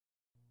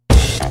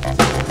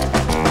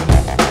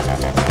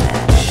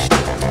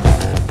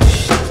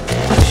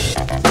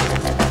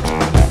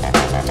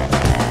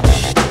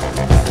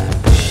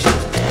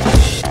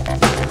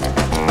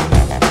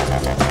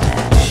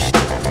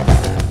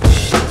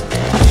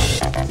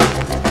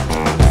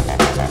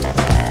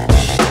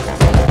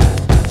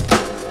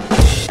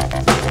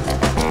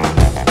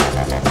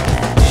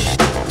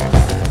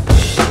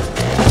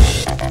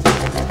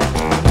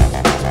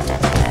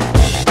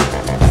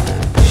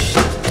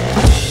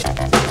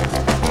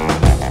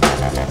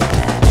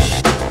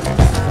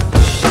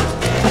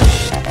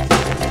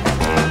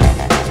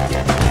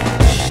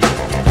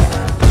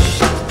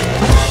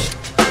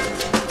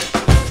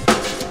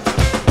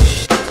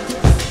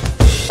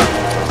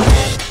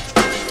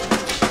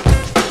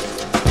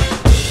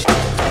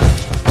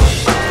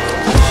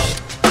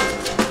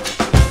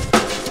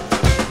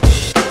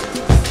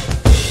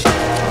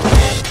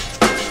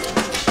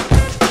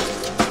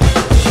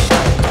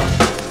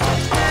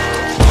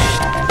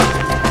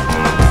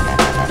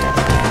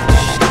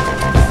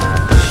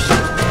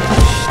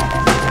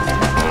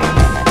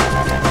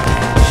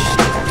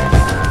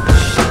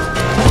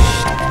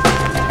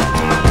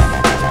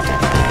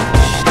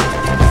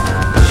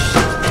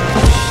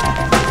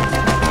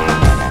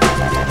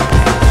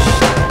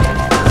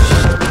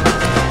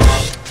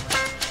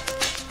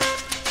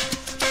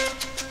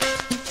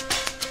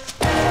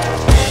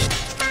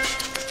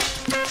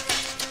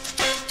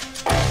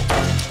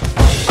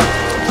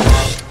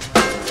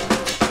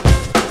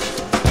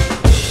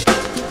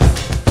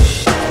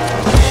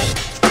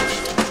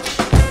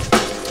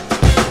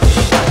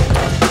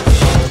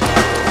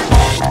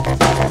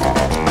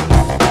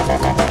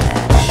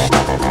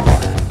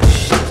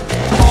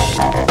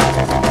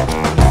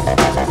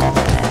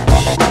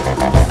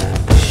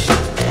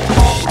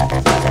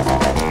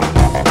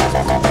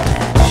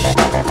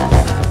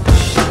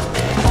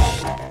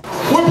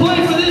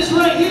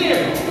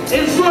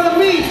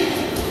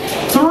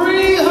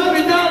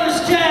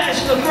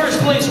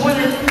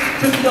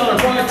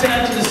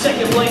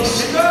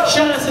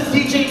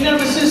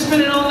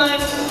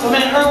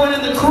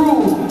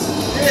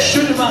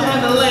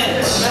behind the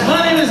lens.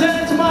 My name is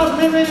Aaron Tamar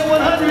from Radio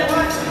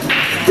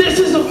 100. This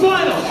is the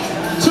final.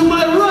 To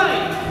my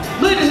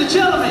right, ladies and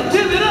gentlemen,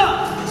 give it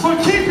up for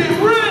Keep It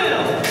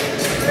Real.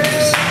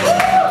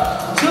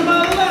 To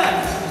my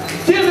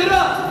left, give it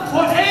up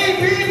for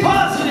AB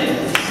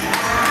Positive.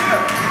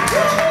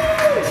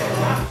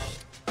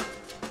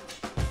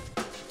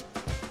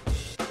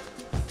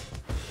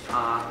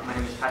 My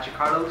name is Patrick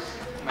Carlos.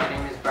 My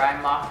name is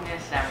Brian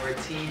Mockness, and we're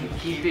Team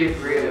Keep It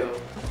Real.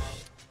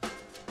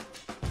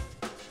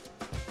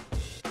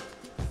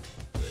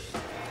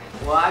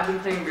 Well, I've been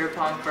playing beer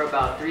pong for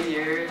about 3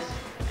 years,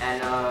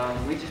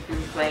 and we just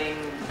been playing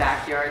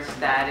backyard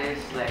status,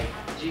 like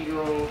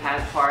Jigo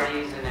has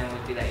parties, and then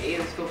we'd be like, hey,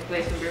 let's go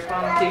play some beer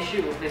pong. Okay,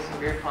 shoot, we'll play some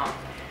beer pong.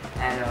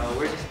 And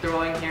we're just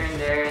throwing here and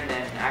there, and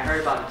then I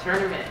heard about the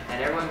tournament,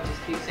 and everyone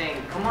just keeps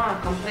saying, come on,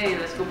 come play,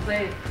 let's go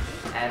play.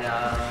 And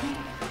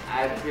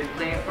I've been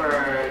playing for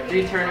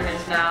 3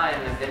 tournaments now,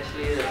 and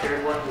eventually the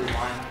 3rd one we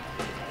won.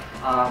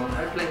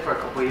 I've played for a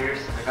couple years.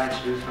 I got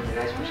introduced from the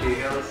guys from Cherry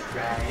Hills.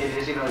 Right.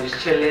 It's just,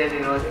 just chilling,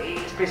 hey,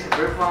 let's play some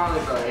beer pong.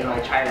 So, I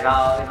tried it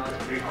out,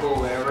 it's pretty cool,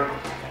 whatever.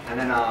 And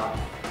then I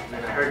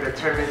heard the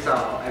tournaments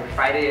every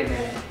Friday, and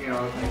then,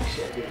 like,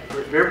 shit,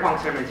 beer pong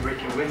tournaments where you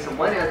can win some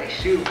money. I was like,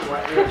 shoot, why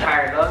don't we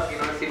try our luck,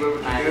 see what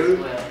we can do.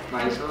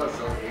 Might as well,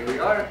 so here we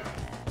are.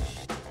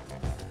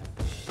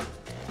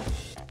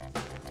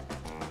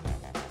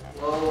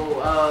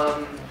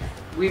 Well,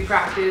 we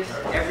practice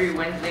every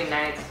Wednesday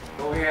nights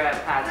over here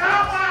at Pat's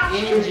house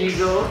in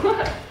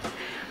Jigo.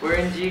 We're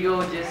in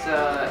Jigo just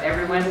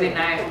every Wednesday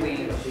night.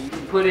 We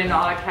put in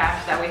all the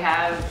cash that we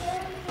have,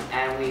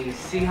 and we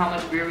see how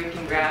much beer we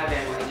can grab,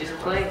 and we just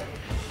play.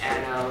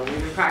 And we've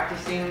been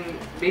practicing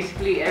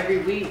basically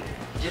every week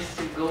just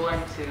to go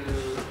into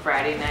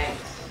Friday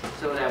nights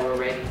so that we're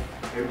ready.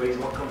 Everybody's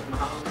welcome from the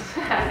house.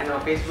 And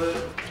on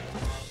Facebook.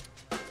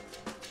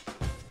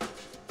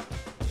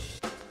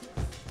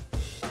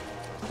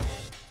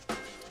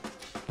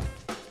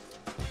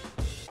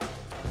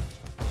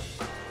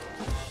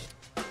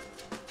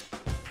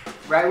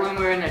 Right when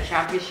we were in a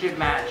championship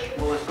match,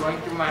 what was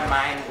going through my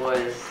mind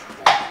was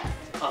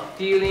a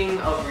feeling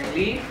of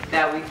relief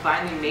that we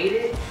finally made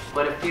it,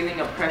 but a feeling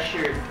of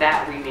pressure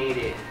that we made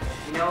it.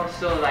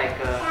 So like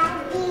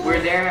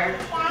we're there,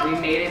 we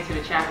made it to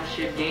the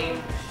championship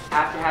game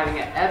after having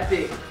an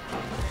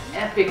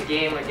epic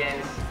game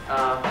against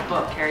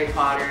Harry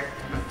Potter,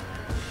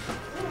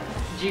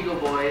 Jigo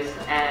boys,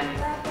 and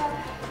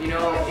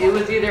it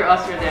was either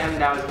us or them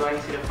that was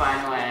going to the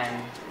final,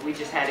 and we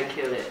just had to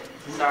kill it.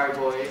 Sorry,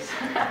 boys.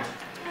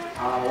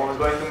 What was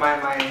going through my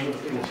mind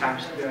in the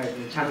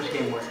championship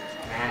game was,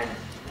 man,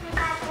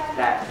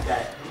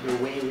 that the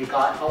way we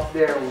got up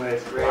there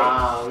was great.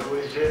 Wow, it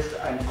was just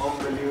an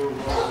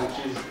unbelievable,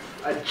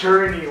 a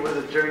journey. It was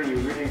a journey,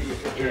 really a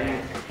journey.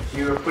 Yeah.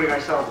 We were putting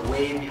ourselves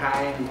way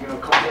behind, a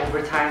couple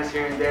overtimes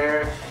here and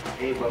there.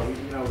 Hey, but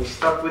we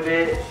stuck with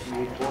it.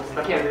 We both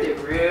stuck kept with it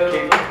real.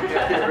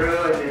 Kept it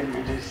real, and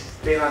then we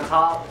just stayed on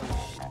top.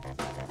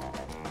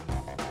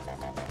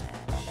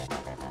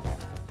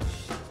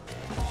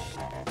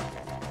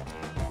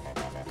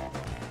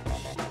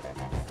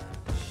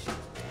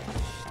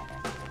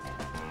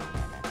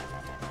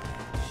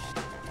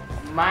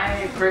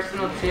 My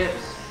personal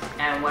tips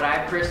and what I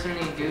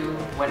personally do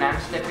when I'm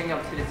stepping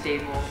up to the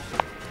table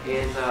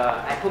is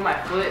I put my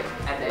foot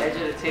at the edge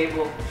of the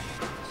table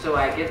so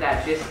I get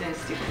that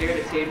distance to clear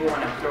the table when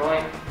I'm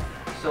throwing.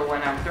 So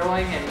when I'm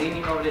throwing and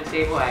leaning over the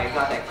table, I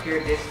got that clear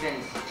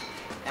distance.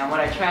 And what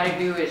I try to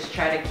do is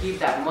try to keep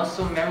that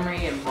muscle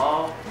memory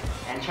involved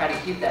and try to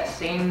keep that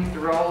same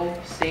throw,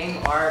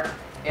 same arc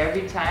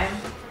every time,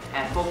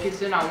 and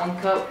focusing on one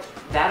cup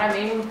that I'm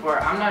aiming for.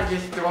 I'm not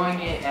just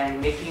throwing it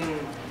and making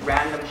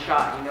random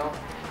shot,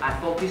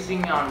 I'm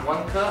focusing on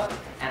one cup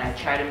and I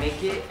try to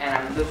make it, and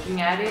I'm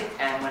looking at it,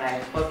 and when I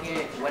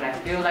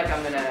feel like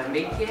I'm gonna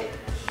make it,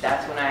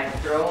 that's when I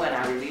throw and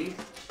I release.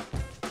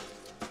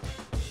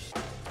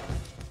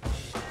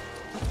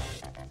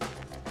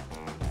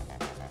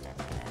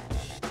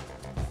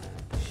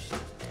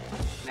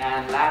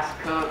 Man, last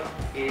cup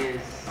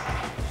is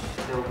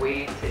the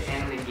way to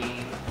end the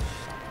game.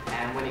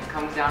 And when it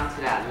comes down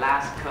to that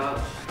last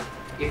cup,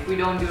 if we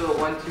don't do a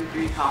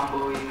 1-2-3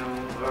 combo,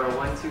 or a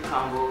 1-2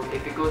 combo,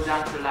 if it goes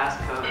down to the last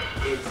cup,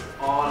 it's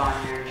all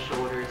on your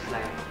shoulders.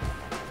 Like,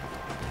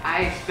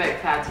 I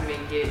expect Pat to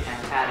make it,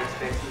 and Pat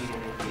expects me to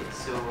make it.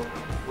 So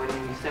when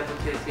you step up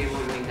to the table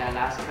and make that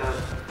last cup,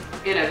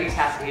 it at least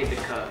has to hit the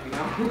cup,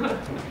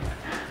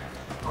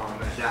 Oh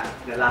man,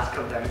 that last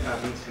cup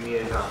that means to me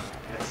is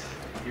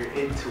you're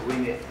in to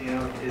win it,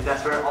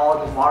 that's where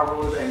all the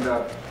marbles and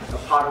the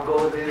pot of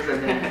gold is,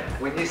 and then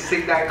when you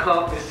sink that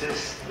cup, it's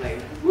just like,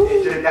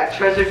 that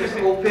treasure just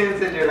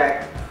opens, and you're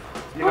like,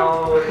 you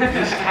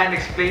just can't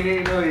explain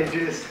it, you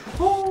just,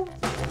 woo.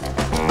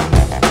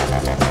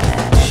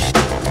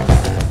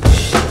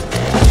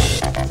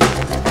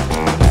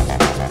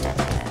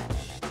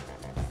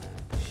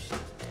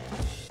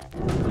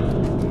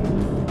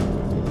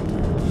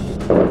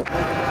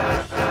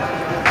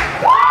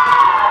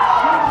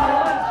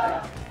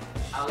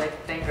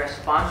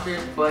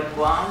 Bud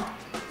Guam,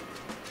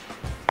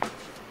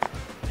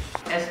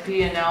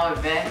 SPNL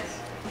Events,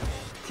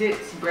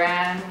 Tits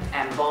Brand,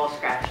 and Ball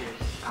Scratchers.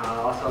 I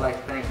also like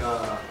to thank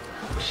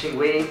Pushing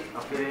Weight,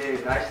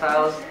 Affiliated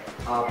Lifestyles,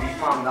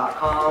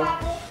 bpong.com.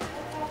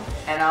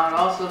 And I would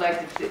also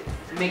like to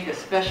make a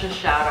special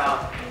shout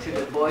out to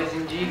the boys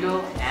in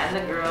Jigo and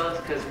the girls,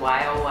 cause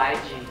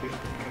YOYG.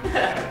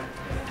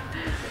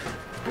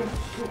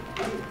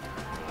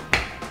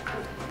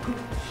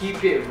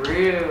 Keep it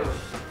real.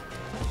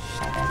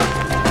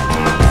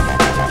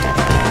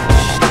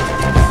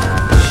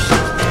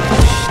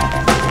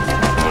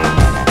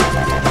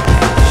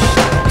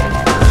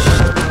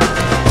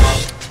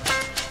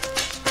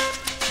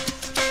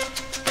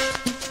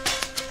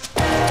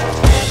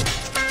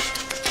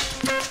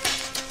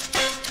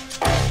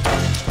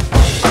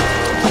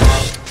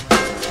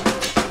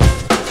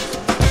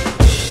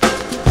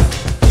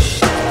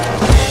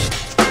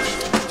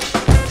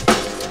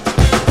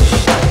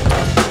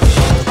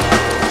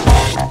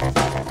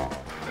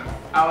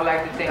 I would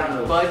like to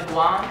thank Bud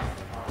Guam,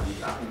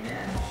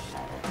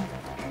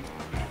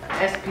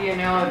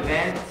 SPNL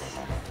Events,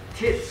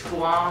 Tits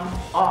Guam.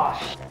 Oh,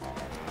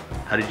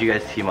 How did you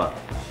guys team up?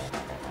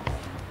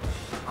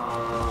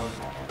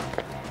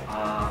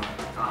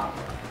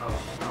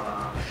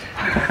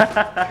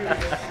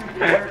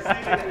 That's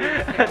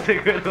That's a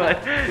good one.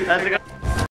 That's a good